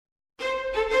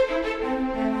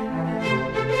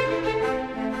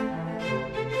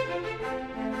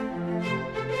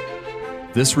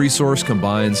This resource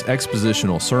combines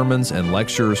expositional sermons and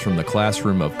lectures from the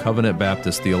classroom of Covenant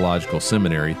Baptist Theological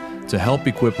Seminary to help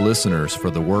equip listeners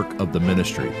for the work of the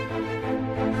ministry.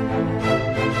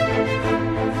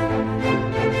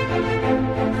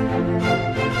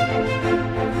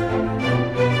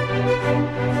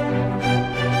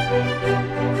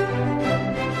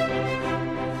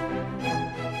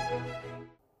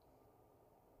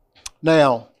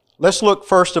 Now, let's look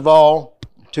first of all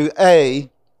to A,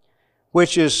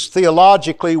 which is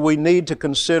theologically we need to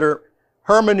consider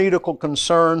hermeneutical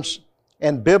concerns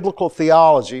and biblical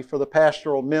theology for the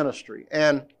pastoral ministry.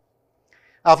 And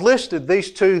I've listed these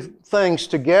two things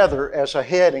together as a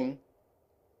heading.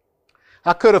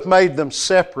 I could have made them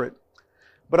separate,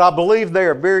 but I believe they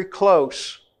are very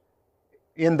close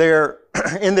in their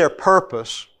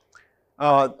purpose,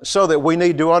 so that we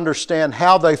need to understand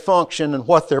how they function and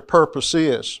what their purpose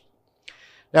is.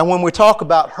 Now, when we talk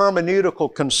about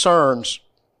hermeneutical concerns,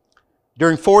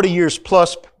 during 40 years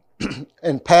plus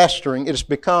in pastoring, it has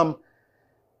become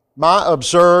my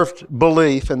observed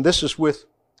belief, and this is with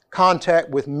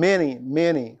contact with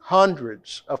many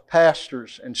hundreds of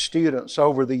pastors and students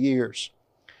over the years,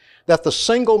 that the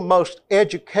single most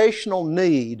educational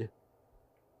need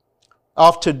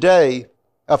of today's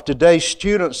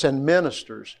students and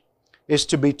ministers is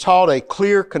to be taught a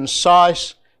clear,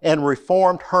 concise, and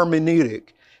reformed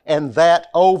hermeneutic, and that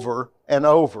over and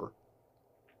over.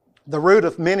 The root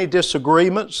of many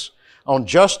disagreements on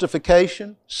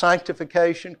justification,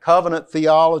 sanctification, covenant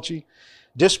theology,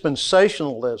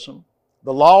 dispensationalism,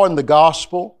 the law and the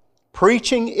gospel,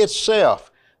 preaching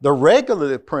itself, the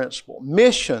regulative principle,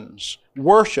 missions,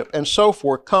 worship, and so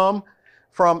forth come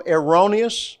from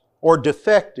erroneous or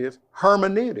defective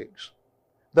hermeneutics,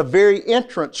 the very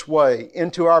entranceway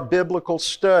into our biblical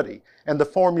study and the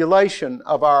formulation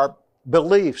of our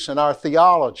beliefs and our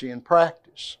theology and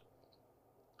practice.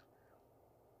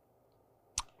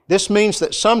 This means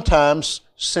that sometimes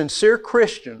sincere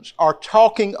Christians are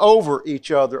talking over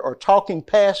each other or talking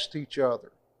past each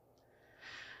other,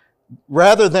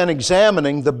 rather than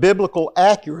examining the biblical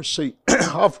accuracy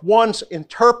of one's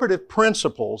interpretive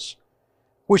principles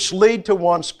which lead to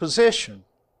one's position.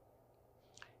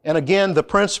 And again, the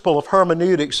principle of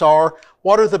hermeneutics are,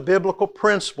 what are the biblical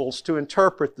principles to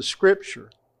interpret the Scripture?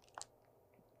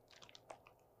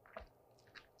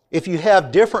 If you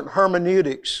have different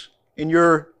hermeneutics in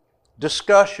your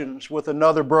discussions with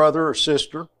another brother or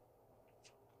sister,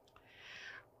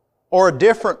 or a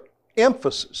different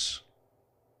emphasis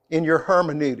in your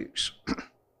hermeneutics,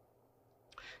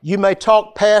 you may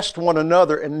talk past one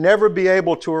another and never be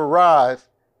able to arrive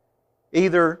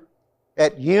either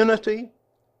at unity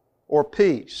or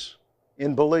peace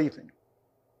in believing.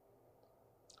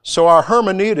 So our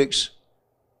hermeneutics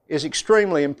is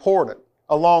extremely important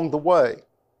along the way.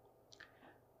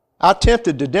 I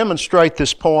attempted to demonstrate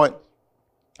this point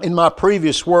in my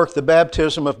previous work, The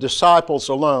Baptism of Disciples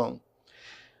Alone,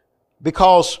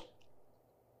 because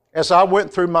as I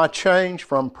went through my change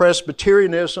from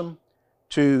Presbyterianism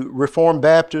to Reformed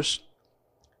Baptist,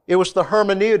 it was the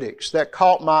hermeneutics that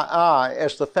caught my eye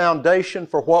as the foundation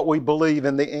for what we believe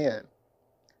in the end.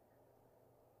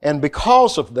 And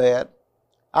because of that,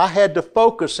 I had to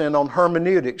focus in on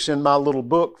hermeneutics in my little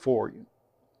book for you.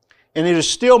 And it is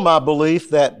still my belief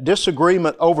that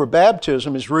disagreement over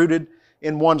baptism is rooted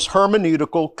in one's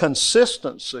hermeneutical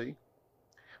consistency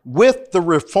with the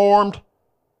Reformed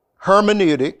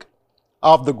hermeneutic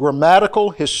of the grammatical,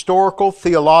 historical,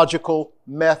 theological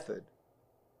method.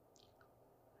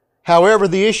 However,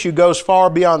 the issue goes far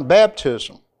beyond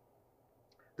baptism.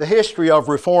 The history of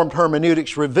Reformed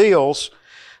hermeneutics reveals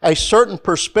a certain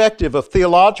perspective of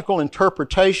theological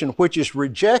interpretation which is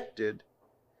rejected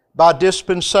by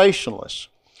dispensationalists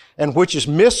and which is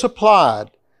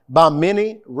misapplied by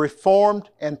many Reformed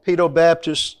and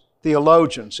Pedo-Baptist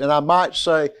theologians, and I might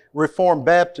say Reformed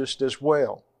Baptist as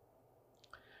well.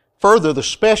 Further, the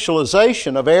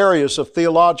specialization of areas of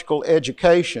theological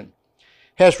education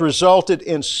has resulted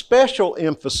in special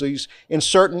emphases in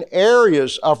certain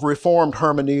areas of Reformed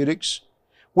hermeneutics,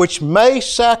 which may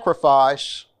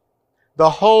sacrifice the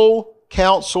whole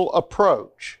counsel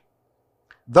approach,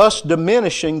 thus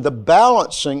diminishing the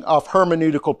balancing of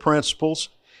hermeneutical principles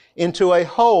into a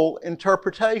whole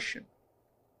interpretation.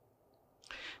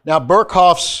 Now,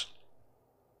 Berkhoff's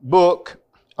book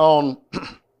on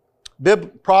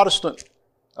Protestant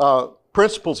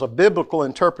principles of biblical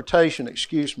interpretation,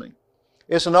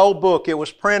 it's an old book. It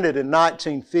was printed in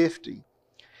 1950.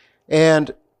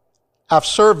 And I've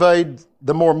surveyed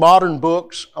the more modern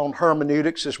books on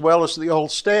hermeneutics as well as the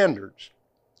old standards.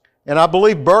 And I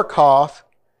believe Berkhoff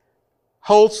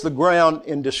holds the ground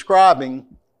in describing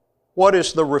what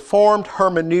is the Reformed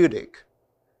hermeneutic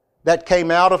that came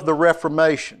out of the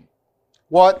Reformation.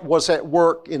 What was at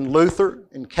work in Luther,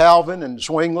 in Calvin, and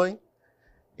Zwingli,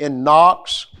 in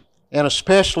Knox, and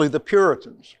especially the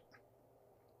Puritans.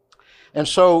 And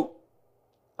so,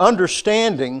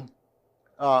 understanding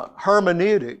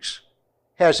hermeneutics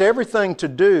has everything to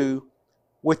do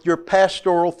with your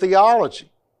pastoral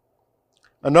theology.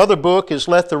 Another book is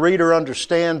Let the Reader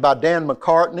Understand by Dan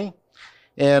McCartney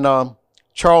and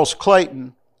Charles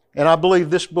Clayton. And I believe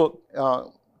this book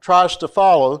tries to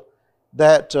follow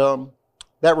that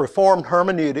Reformed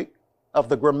hermeneutic of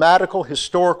the grammatical,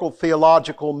 historical,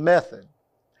 theological method.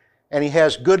 And he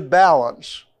has good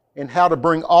balance in how to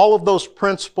bring all of those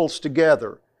principles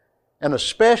together, and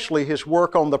especially his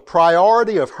work on the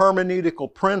priority of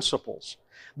hermeneutical principles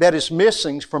that is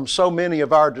missing from so many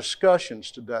of our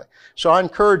discussions today. So I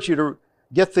encourage you to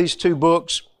get these two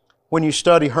books when you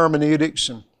study hermeneutics,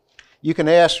 and you can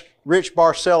ask Rich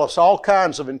Barcellos all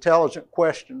kinds of intelligent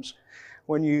questions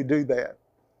when you do that.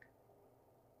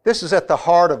 This is at the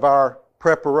heart of our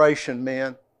preparation,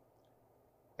 men,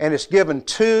 and it's given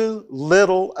too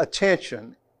little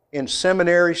attention in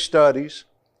seminary studies.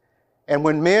 And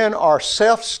when men are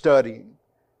self-studying,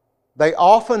 they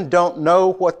often don't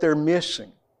know what they're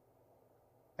missing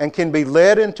and can be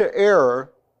led into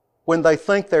error when they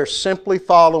think they're simply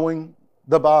following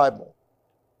the Bible.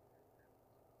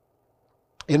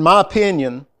 In my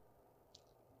opinion,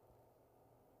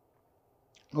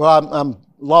 well, I'm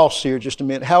lost here just a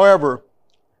minute. However,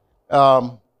 I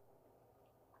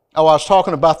was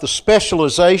talking about the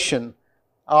specialization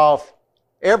of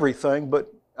everything,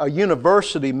 but a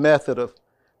university method of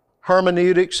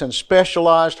hermeneutics and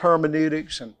specialized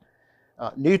hermeneutics and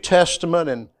New Testament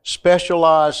and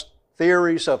specialized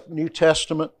theories of New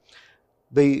Testament.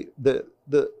 The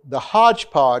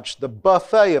hodgepodge, the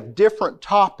buffet of different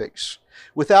topics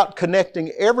without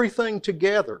connecting everything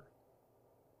together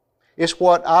is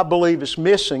what I believe is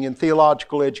missing in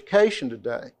theological education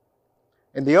today.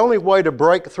 And the only way to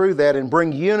break through that and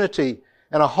bring unity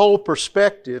and a whole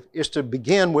perspective is to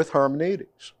begin with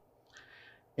hermeneutics.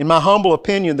 In my humble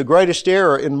opinion, the greatest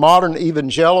error in modern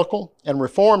evangelical and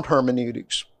Reformed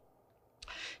hermeneutics,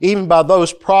 even by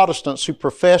those Protestants who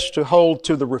profess to hold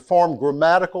to the Reformed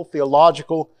grammatical,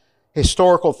 theological,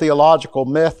 historical theological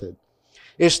method,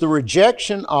 is the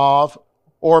rejection of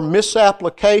or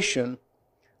misapplication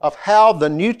of how the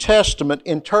New Testament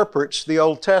interprets the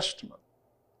Old Testament.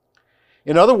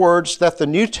 In other words, that the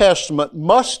New Testament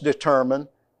must determine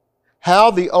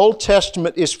how the Old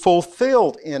Testament is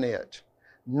fulfilled in it,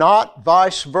 not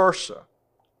vice versa.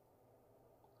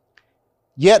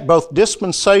 Yet both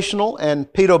dispensational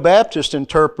and Pedo-Baptist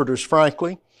interpreters,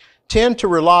 frankly, tend to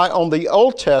rely on the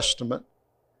Old Testament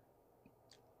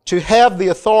to have the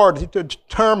authority to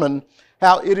determine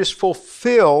how it is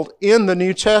fulfilled in the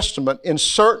New Testament in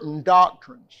certain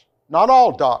doctrines. Not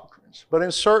all doctrines, but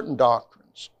in certain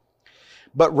doctrines.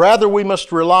 But rather we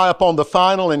must rely upon the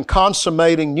final and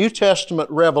consummating New Testament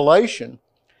revelation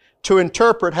to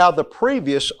interpret how the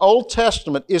previous Old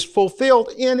Testament is fulfilled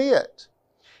in it.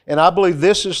 And I believe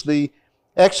this is the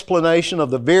explanation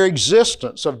of the very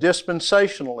existence of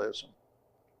dispensationalism.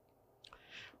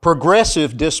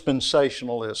 Progressive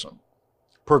dispensationalism,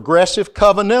 progressive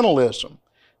covenantalism,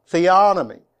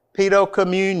 theonomy,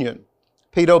 pedo-communion,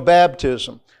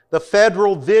 pedo-baptism, the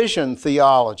federal vision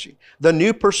theology, the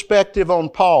new perspective on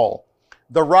Paul,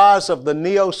 the rise of the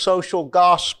neo-social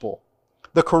gospel,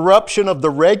 the corruption of the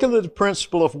regulative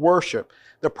principle of worship,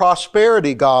 the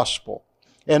prosperity gospel,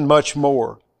 and much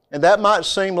more. And that might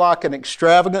seem like an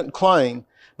extravagant claim,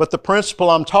 but the principle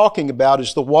I'm talking about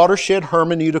is the watershed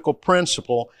hermeneutical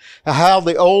principle of how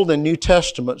the Old and New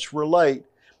Testaments relate,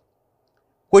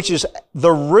 which is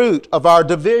the root of our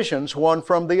divisions one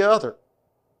from the other.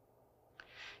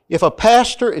 If a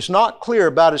pastor is not clear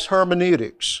about his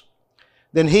hermeneutics,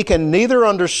 then he can neither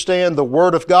understand the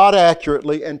Word of God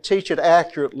accurately and teach it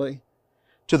accurately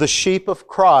to the sheep of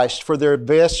Christ for their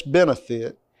best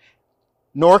benefit,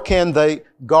 nor can they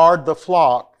guard the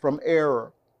flock from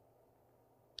error.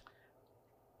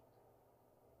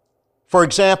 For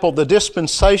example, the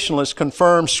dispensationalists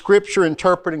confirm Scripture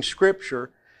interpreting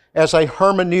Scripture as a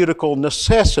hermeneutical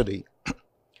necessity.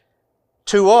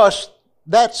 To us,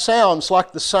 that sounds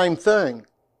like the same thing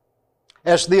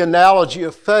as the analogy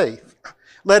of faith,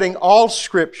 letting all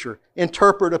Scripture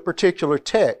interpret a particular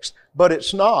text, but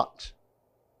it's not.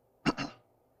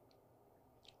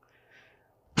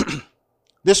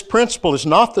 This principle is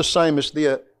not the same as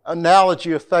the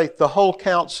analogy of faith, the whole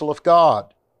counsel of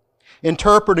God,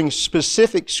 interpreting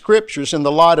specific Scriptures in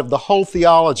the light of the whole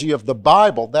theology of the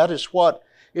Bible. That is what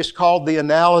is called the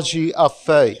analogy of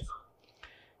faith.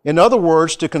 In other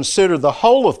words, to consider the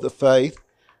whole of the faith,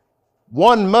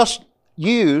 one must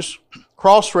use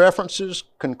cross-references,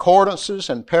 concordances,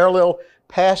 and parallel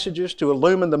passages to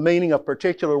illumine the meaning of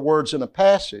particular words in a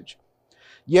passage.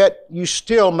 Yet you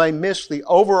still may miss the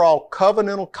overall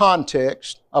covenantal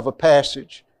context of a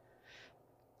passage,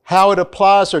 how it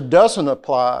applies or doesn't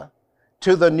apply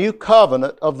to the new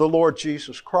covenant of the Lord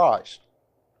Jesus Christ.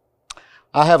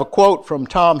 I have a quote from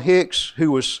Tom Hicks,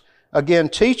 who was, again,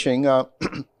 teaching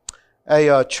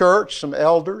a church, some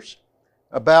elders,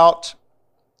 about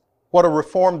what a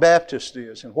Reformed Baptist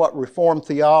is and what Reformed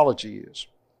theology is.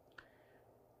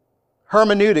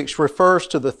 Hermeneutics refers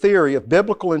to the theory of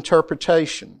biblical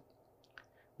interpretation.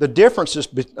 The differences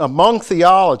among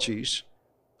theologies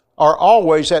are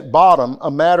always at bottom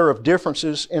a matter of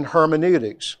differences in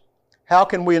hermeneutics. How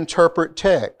can we interpret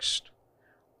text?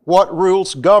 What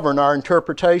rules govern our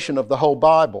interpretation of the whole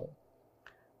Bible?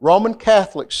 Roman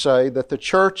Catholics say that the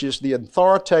church is the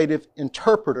authoritative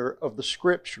interpreter of the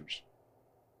Scriptures.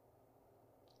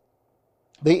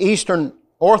 The Eastern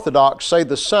Orthodox say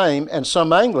the same, and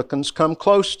some Anglicans come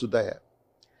close to that.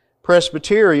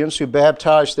 Presbyterians who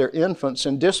baptize their infants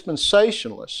and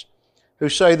dispensationalists who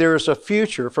say there is a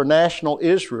future for national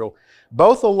Israel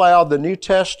both allow the New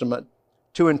Testament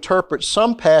to interpret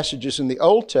some passages in the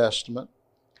Old Testament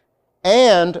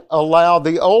and allow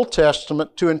the Old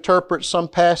Testament to interpret some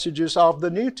passages of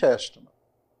the New Testament.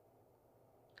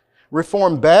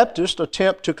 Reformed Baptists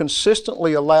attempt to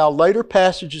consistently allow later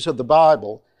passages of the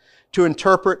Bible to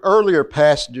interpret earlier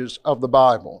passages of the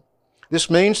Bible. This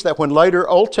means that when later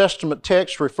Old Testament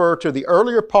texts refer to the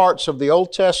earlier parts of the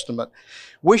Old Testament,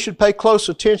 we should pay close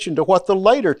attention to what the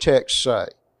later texts say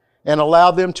and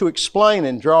allow them to explain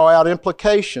and draw out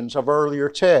implications of earlier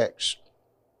texts.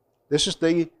 This is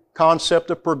the concept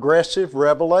of progressive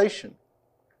revelation.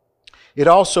 It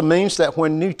also means that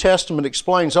when New Testament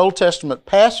explains Old Testament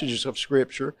passages of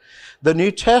Scripture, the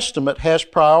New Testament has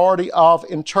priority of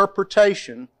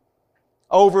interpretation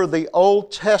over the Old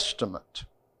Testament,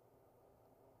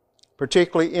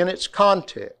 particularly in its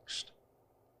context.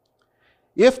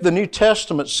 If the New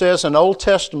Testament says an Old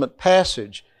Testament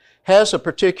passage has a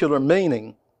particular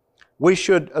meaning, we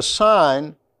should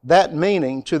assign that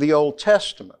meaning to the Old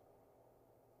Testament.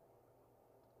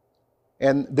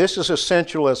 And this is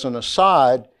essential as an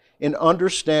aside in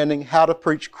understanding how to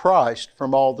preach Christ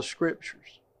from all the Scriptures.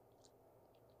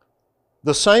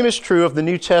 The same is true of the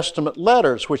New Testament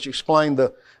letters, which explain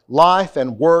the life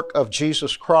and work of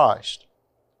Jesus Christ.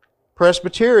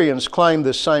 Presbyterians claim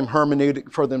this same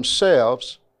hermeneutic for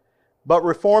themselves, but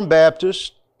Reformed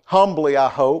Baptists, humbly I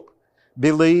hope,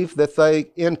 believe that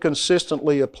they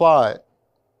inconsistently apply it.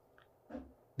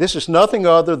 This is nothing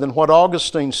other than what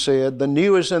Augustine said, the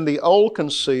new is in the old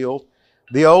concealed,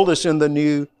 the old is in the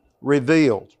new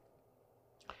revealed.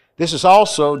 This is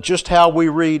also just how we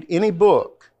read any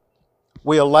book.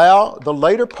 We allow the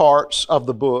later parts of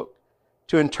the book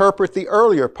to interpret the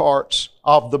earlier parts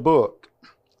of the book.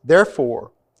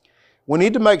 Therefore, we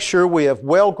need to make sure we have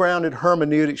well-grounded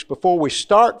hermeneutics before we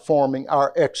start forming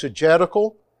our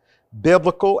exegetical,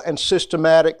 biblical, and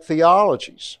systematic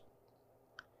theologies.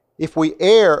 If we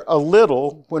err a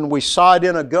little when we sight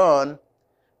in a gun,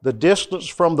 the distance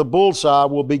from the bullseye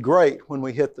will be great when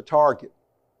we hit the target.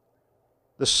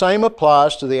 The same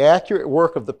applies to the accurate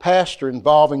work of the pastor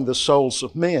involving the souls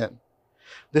of men.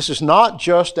 This is not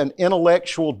just an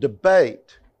intellectual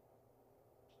debate.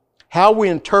 How we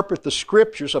interpret the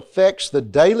Scriptures affects the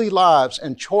daily lives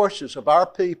and choices of our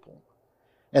people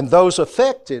and those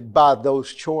affected by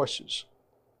those choices.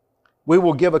 We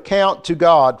will give account to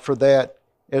God for that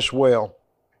as well.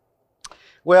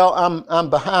 Well, I'm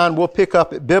behind. We'll pick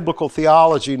up at biblical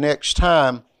theology next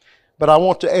time. But I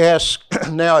want to ask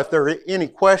now if there are any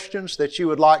questions that you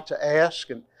would like to ask,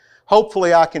 and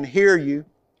hopefully I can hear you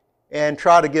and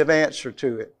try to give answer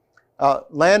to it.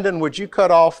 Landon, would you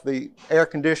cut off the air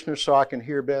conditioner so I can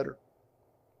hear better?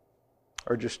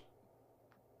 Or just,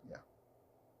 yeah.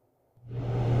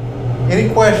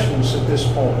 Any questions at this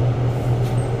point?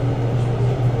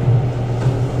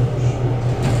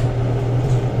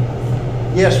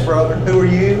 Yes, brother. Who are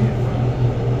you?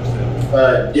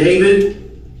 David.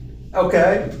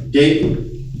 Okay.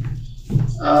 David.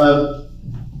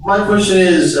 My question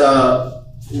is,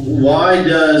 why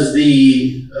does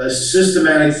the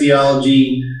systematic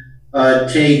theology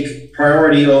take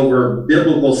priority over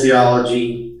biblical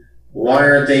theology? Why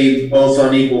aren't they both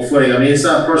on equal footing? I mean, it's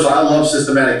not personal. I love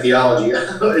systematic theology.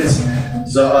 It's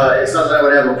not that I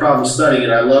would have a problem studying it.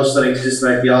 I love studying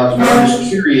systematic theology. But I'm just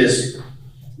curious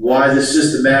why the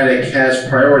systematic has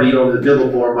priority over the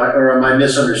biblical, or am I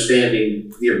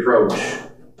misunderstanding the approach?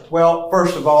 Well,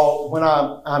 first of all, when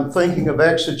I'm thinking of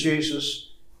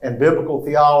exegesis and biblical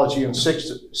theology and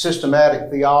systematic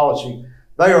theology,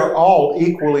 they are all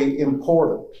equally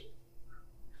important.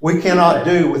 We cannot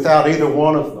do without either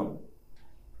one of them.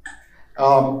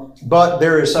 But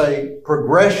there is a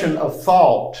progression of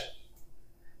thought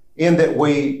in that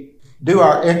we do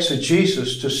our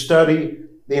exegesis to study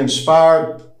the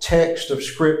inspired text of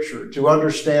Scripture, to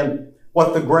understand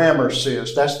what the grammar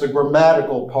says. That's the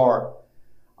grammatical part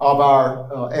of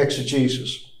our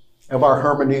exegesis, of our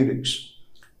hermeneutics.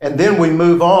 And then we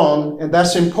move on, and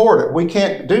that's important. We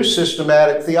can't do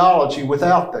systematic theology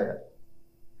without that.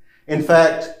 In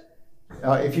fact,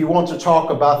 if you want to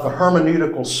talk about the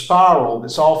hermeneutical spiral,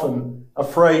 that's often a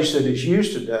phrase that is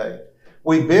used today,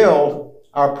 we build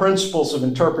our principles of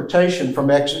interpretation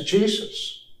from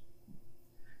exegesis.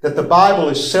 That the Bible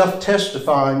is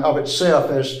self-testifying of itself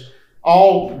as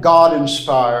all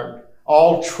God-inspired,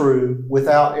 all true,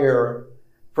 without error,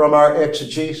 from our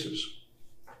exegesis.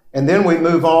 And then we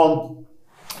move on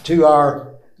to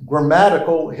our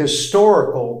grammatical,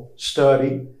 historical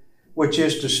study, which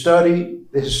is to study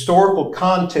the historical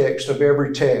context of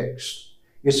every text.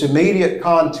 Its immediate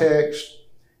context,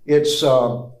 its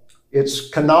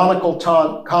canonical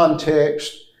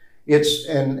context, its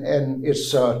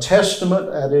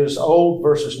testament, that is Old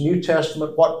versus New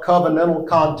Testament, what covenantal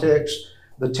context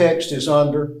the text is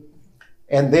under,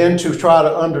 and then to try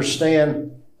to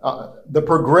understand the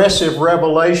progressive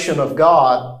revelation of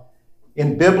God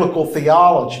in biblical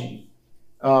theology,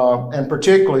 and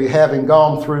particularly having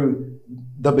gone through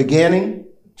the beginning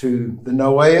to the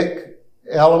Noahic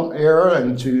era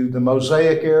and to the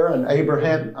Mosaic era and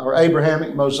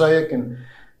Abrahamic, Mosaic, and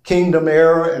Kingdom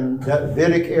era and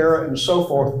Davidic era and so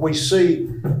forth. We see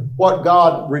what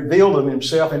God revealed of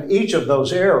Himself in each of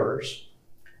those eras,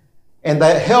 and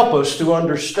that help us to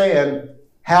understand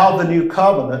how the New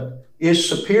Covenant is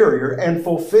superior and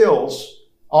fulfills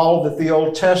all that the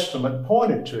Old Testament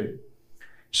pointed to.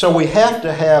 So we have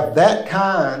to have that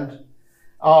kind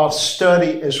of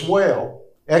study as well.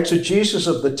 Exegesis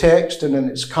of the text and in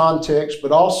its context,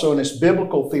 but also in its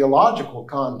biblical theological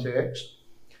context,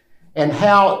 and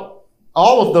how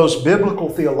all of those biblical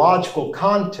theological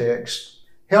contexts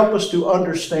help us to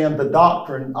understand the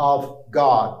doctrine of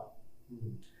God,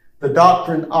 the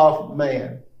doctrine of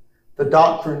man, the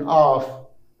doctrine of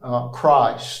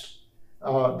Christ,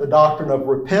 the doctrine of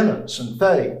repentance and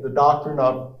faith, the doctrine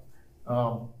of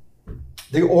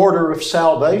the order of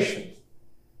salvation.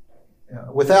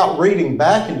 Without reading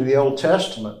back into the Old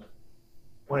Testament,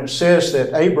 when it says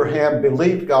that Abraham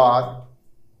believed God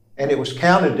and it was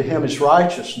counted to him as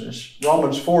righteousness,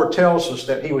 Romans 4 tells us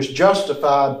that he was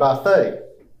justified by faith.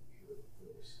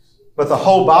 But the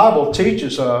whole Bible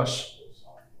teaches us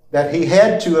that he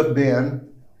had to have been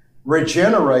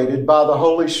regenerated by the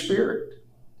Holy Spirit,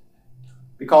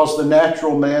 because the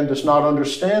natural man does not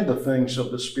understand the things of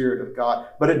the Spirit of God.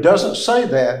 But it doesn't say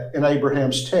that in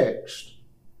Abraham's text.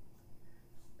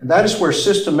 And that is where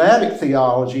systematic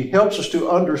theology helps us to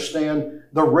understand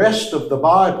the rest of the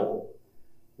Bible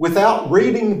without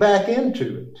reading back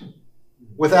into it,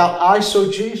 without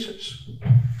eisegesis.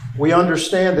 We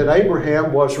understand that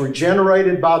Abraham was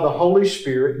regenerated by the Holy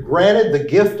Spirit, granted the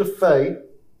gift of faith,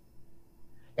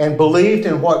 and believed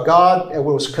in what God,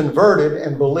 was converted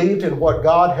and believed in what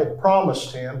God had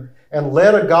promised him, and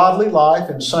led a godly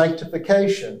life in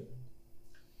sanctification,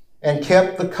 and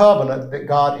kept the covenant that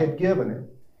God had given him.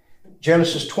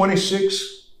 Genesis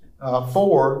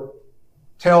 26:4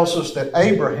 tells us that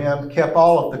Abraham kept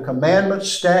all of the commandments,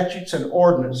 statutes, and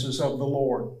ordinances of the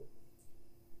Lord,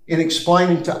 in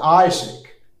explaining to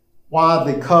Isaac why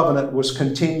the covenant was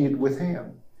continued with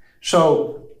him.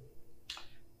 So,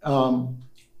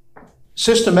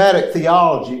 systematic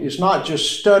theology is not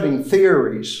just studying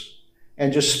theories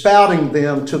and just spouting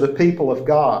them to the people of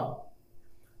God,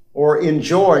 or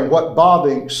enjoying what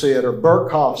Bobbing said or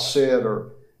Burkhoff said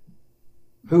or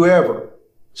whoever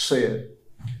said,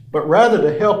 but rather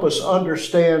to help us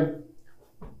understand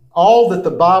all that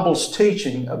the Bible's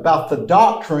teaching about the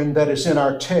doctrine that is in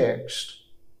our text,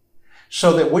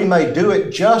 so that we may do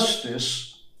it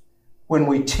justice when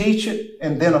we teach it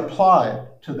and then apply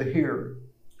it to the hearer.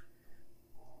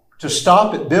 To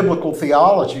stop at biblical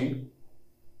theology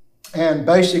and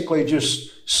basically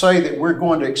just say that we're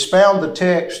going to expound the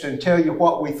text and tell you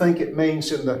what we think it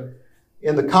means in the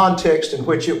context in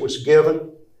which it was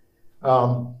given,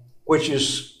 which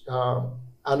is,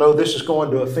 I know this is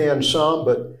going to offend some,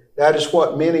 but that is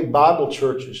what many Bible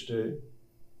churches do.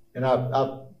 And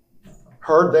I've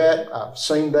heard that, I've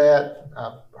seen that,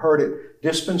 I've heard it.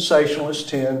 Dispensationalists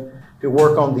tend to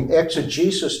work on the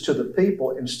exegesis to the people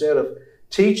instead of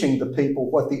teaching the people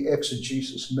what the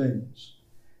exegesis means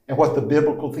and what the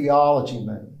biblical theology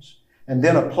means, and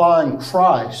then applying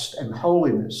Christ and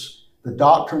holiness, the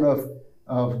doctrine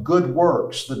of good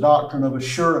works, the doctrine of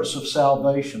assurance of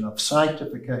salvation, of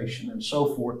sanctification, and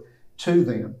so forth to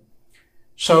them.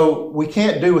 So we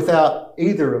can't do without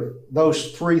either of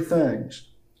those three things.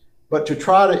 But to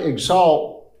try to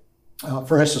exalt,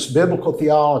 for instance, biblical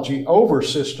theology over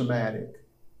systematic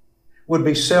would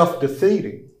be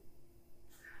self-defeating,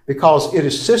 because it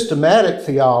is systematic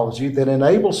theology that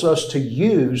enables us to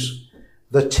use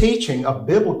the teaching of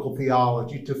biblical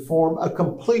theology to form a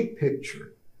complete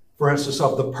picture, for instance,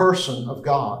 of the person of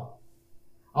God,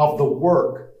 of the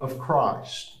work of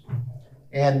Christ,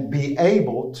 and be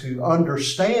able to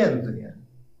understand then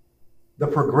the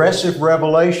progressive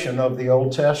revelation of the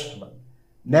Old Testament.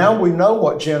 Now we know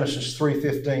what Genesis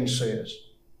 3:15 says.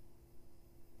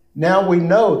 Now we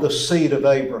know the seed of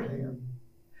Abraham.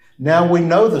 Now we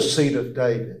know the seed of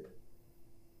David.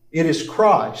 It is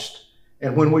Christ.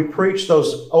 And when we preach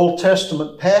those Old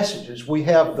Testament passages, we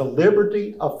have the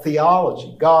liberty of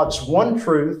theology, God's one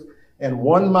truth and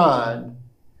one mind,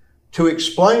 to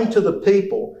explain to the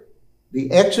people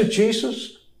the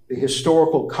exegesis, the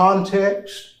historical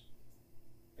context,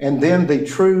 and then the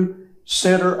true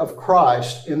center of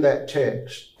Christ in that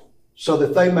text, so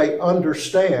that they may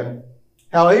understand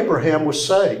how Abraham was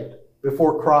saved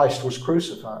before Christ was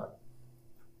crucified.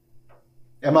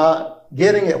 Am I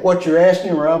getting at what you're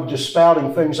asking, or I'm just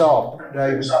spouting things off,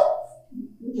 David?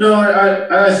 No,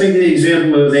 I think the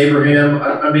example of Abraham,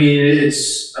 I mean,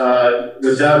 it's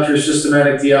without your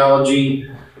systematic theology,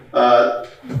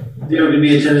 there could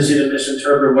be a tendency to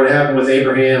misinterpret what happened with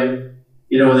Abraham,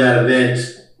 in that event.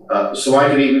 So I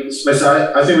think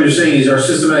what you're saying is our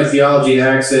systematic theology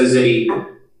acts as a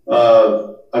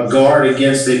guard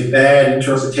against a bad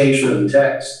interpretation of the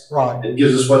text. Right. It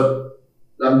gives us what,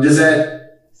 is that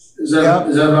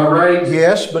about right?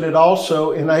 Yes, but it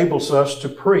also enables us to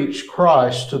preach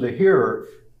Christ to the hearer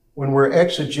when we're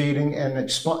exegeting and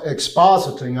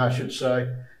expositing, I should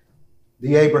say,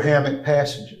 the Abrahamic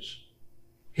passages.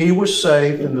 He was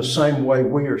saved in the same way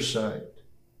we are saved.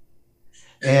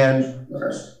 And,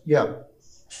 yeah.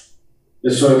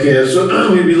 So, okay,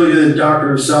 so we'd be looking at the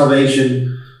doctrine of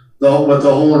salvation, what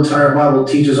the whole entire Bible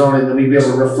teaches on it, and then we'd be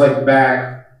able to reflect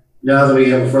back now that we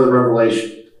have a further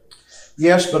revelation.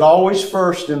 Yes, but always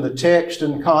first in the text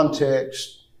and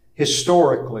context,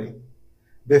 historically,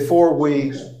 before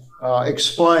we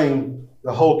explain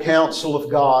the whole counsel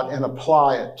of God and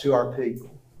apply it to our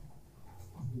people.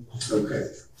 Okay.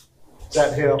 Does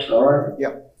that help? All right.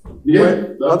 Yeah.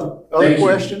 Yeah. Other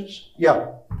questions? Yeah.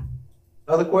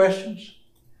 Other questions?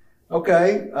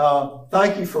 Okay.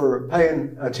 Thank you for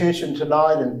paying attention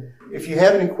tonight. And if you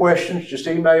have any questions, just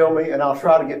email me and I'll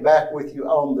try to get back with you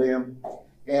on them.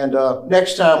 And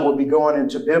next time we'll be going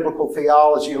into biblical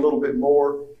theology a little bit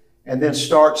more, and then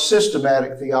start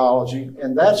systematic theology.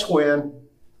 And that's when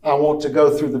I want to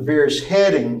go through the various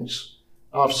headings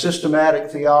of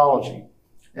systematic theology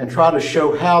and try to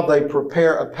show how they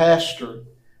prepare a pastor,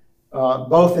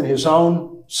 both in his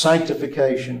own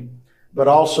sanctification, but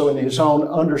also in his own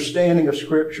understanding of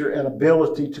Scripture and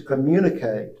ability to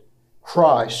communicate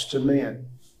Christ to men.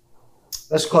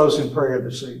 Let's close in prayer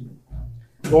this evening.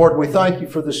 Lord, we thank you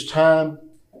for this time.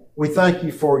 We thank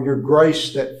you for your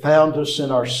grace that found us in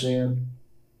our sin,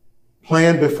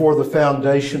 planned before the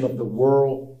foundation of the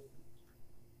world,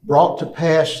 brought to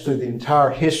pass through the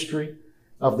entire history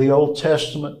of the Old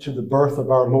Testament to the birth of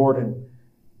our Lord in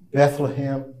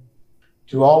Bethlehem,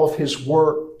 to all of his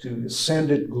work, to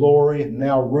ascended glory, and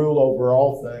now rule over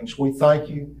all things. We thank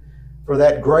you for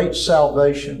that great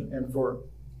salvation and for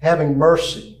having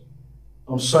mercy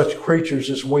on such creatures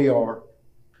as we are.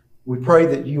 We pray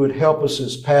that you would help us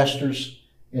as pastors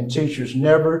and teachers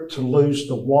never to lose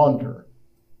the wonder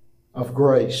of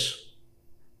grace,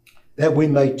 that we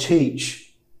may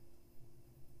teach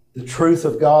the truth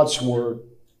of God's word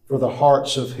for the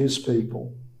hearts of his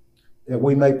people, that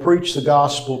we may preach the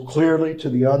gospel clearly to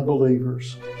the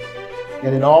unbelievers,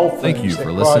 and in all things. Thank you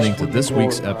for listening to this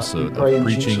week's episode of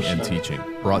Preaching and Teaching,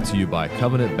 brought to you by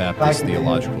Covenant Baptist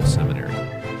Theological Seminary.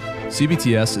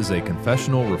 CBTS is a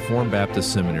confessional Reformed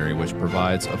Baptist seminary which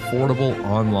provides affordable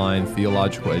online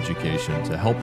theological education to help